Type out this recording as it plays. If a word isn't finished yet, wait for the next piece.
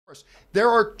There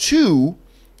are two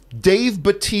Dave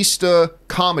Bautista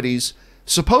comedies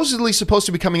supposedly supposed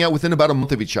to be coming out within about a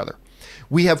month of each other.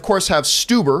 We, of course, have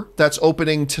Stuber, that's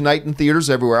opening tonight in theaters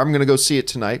everywhere. I'm going to go see it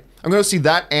tonight. I'm going to see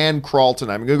that and Crawl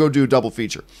tonight. I'm going to go do a double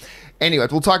feature. Anyway,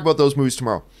 we'll talk about those movies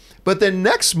tomorrow. But then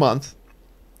next month,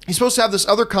 he's supposed to have this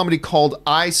other comedy called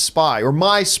I Spy, or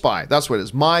My Spy. That's what it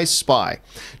is, My Spy.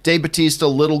 Dave Bautista,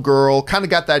 little girl, kind of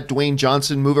got that Dwayne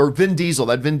Johnson movie, or Vin Diesel,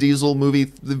 that Vin Diesel movie,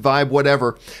 the vibe,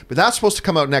 whatever. But that's supposed to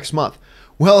come out next month.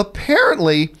 Well,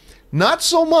 apparently, not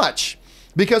so much,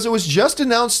 because it was just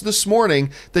announced this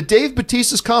morning that Dave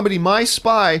Bautista's comedy, My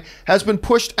Spy, has been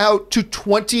pushed out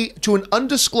to an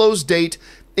undisclosed date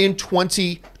in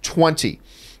 2020.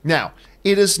 Now,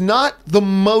 it is not the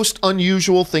most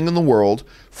unusual thing in the world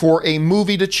for a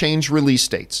movie to change release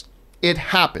dates. It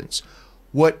happens.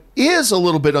 What is a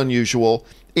little bit unusual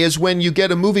is when you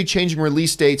get a movie changing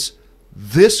release dates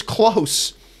this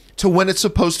close to when it's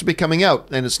supposed to be coming out.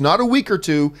 And it's not a week or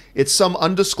two, it's some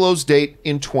undisclosed date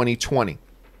in 2020.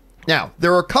 Now,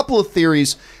 there are a couple of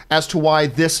theories as to why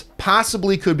this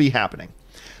possibly could be happening.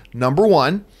 Number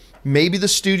one, maybe the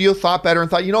studio thought better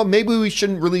and thought, you know, maybe we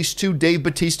shouldn't release two Dave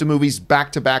Bautista movies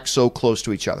back to back so close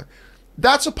to each other.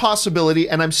 That's a possibility,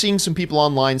 and I'm seeing some people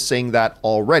online saying that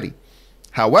already.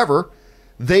 However,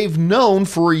 they've known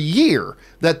for a year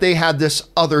that they had this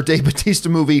other Dave Bautista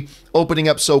movie opening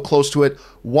up so close to it.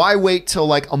 Why wait till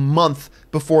like a month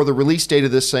before the release date of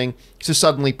this thing to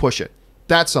suddenly push it?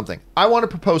 That's something. I want to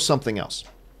propose something else.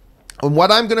 And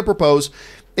what I'm going to propose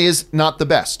is not the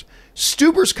best.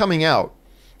 Stuber's coming out,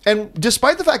 and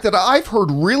despite the fact that I've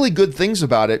heard really good things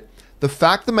about it, the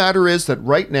fact of the matter is that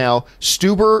right now,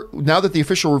 Stuber, now that the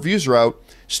official reviews are out,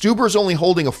 Stuber is only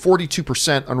holding a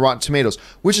 42% on Rotten Tomatoes,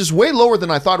 which is way lower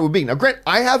than I thought it would be. Now, granted,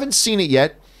 I haven't seen it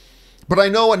yet, but I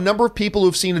know a number of people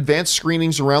who've seen advanced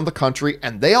screenings around the country,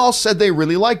 and they all said they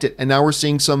really liked it. And now we're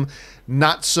seeing some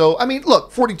not so... I mean,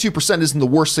 look, 42% isn't the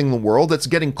worst thing in the world. It's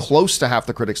getting close to half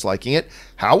the critics liking it.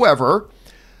 However,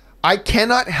 I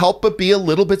cannot help but be a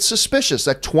little bit suspicious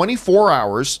that 24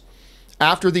 hours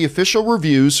after the official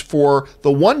reviews for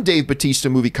the one Dave Bautista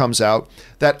movie comes out,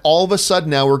 that all of a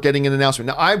sudden now we're getting an announcement.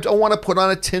 Now, I don't want to put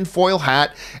on a tinfoil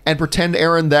hat and pretend,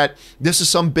 Aaron, that this is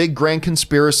some big grand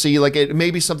conspiracy, like it may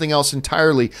be something else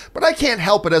entirely, but I can't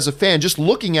help it as a fan, just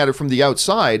looking at it from the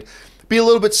outside, be a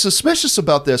little bit suspicious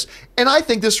about this, and I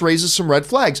think this raises some red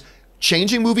flags.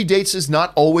 Changing movie dates is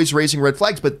not always raising red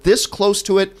flags, but this close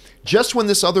to it, just when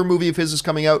this other movie of his is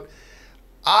coming out,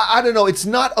 I don't know. It's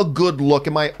not a good look.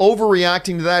 Am I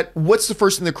overreacting to that? What's the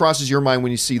first thing that crosses your mind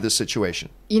when you see this situation?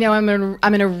 You know, I'm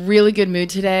in a really good mood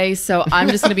today, so I'm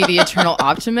just going to be the eternal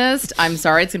optimist. I'm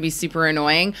sorry, it's going to be super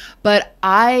annoying, but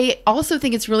I also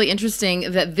think it's really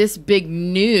interesting that this big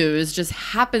news just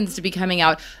happens to be coming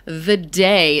out the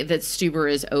day that Stuber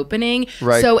is opening.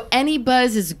 Right. So any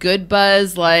buzz is good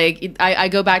buzz. Like I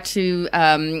go back to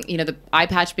you know, the eye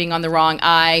patch being on the wrong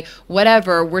eye,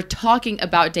 whatever. We're talking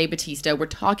about Dave Bautista.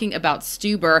 We're talking about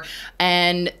Stuber,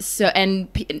 and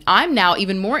I'm now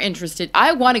even more interested.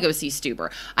 I want to go see Stuber.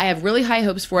 I have really high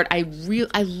hopes for it. I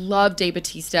love Dave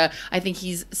Bautista. I think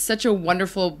he's such a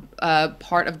wonderful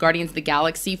part of Guardians of the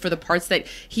Galaxy for the parts that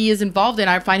he is involved in.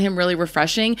 I find him really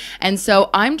refreshing. And so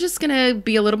I'm just going to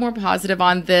be a little more positive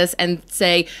on this and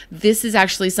say this is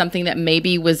actually something that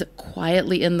maybe was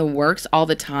quietly in the works all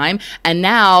the time. And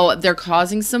now they're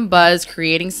causing some buzz,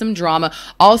 creating some drama,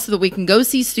 all so that we can go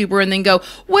see Stuber and then go,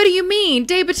 what do you mean?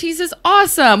 Dave Bautista's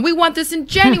awesome. We want this in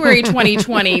January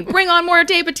 2020. Bring on more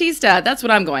Dave Bautista. That's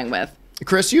what I'm going with.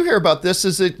 Chris, you hear about this.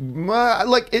 Is it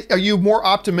are you more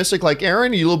optimistic like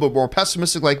Aaron? Are you a little bit more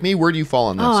pessimistic like me? Where do you fall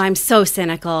on this? Oh, I'm so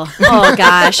cynical. Oh,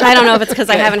 gosh. I don't know if it's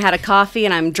because I haven't had a coffee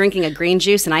and I'm drinking a green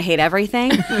juice and I hate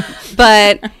everything.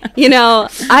 But, you know,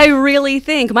 I really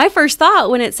think my first thought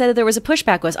when it said there was a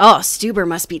pushback was, oh, Stuber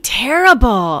must be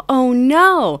terrible. Oh,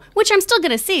 no. Which I'm still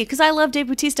going to see because I love Dave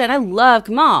Bautista and I love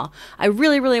Kamal. I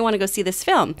really, really want to go see this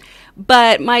film.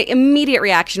 But my immediate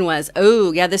reaction was,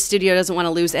 oh, yeah, this studio doesn't want to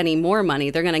lose any more money.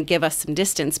 They're going to give us some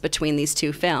distance between these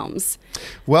two films.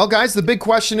 Well, guys, the big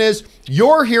question is,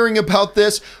 you're hearing about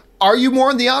this. Are you more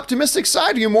on the optimistic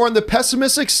side? Are you more on the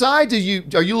pessimistic side? Are you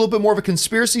a little bit more of a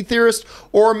conspiracy theorist,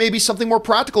 or maybe something more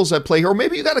practical is at play here? Or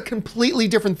maybe you got a completely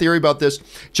different theory about this.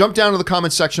 Jump down to the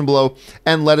comment section below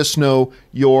and let us know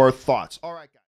your thoughts. All right.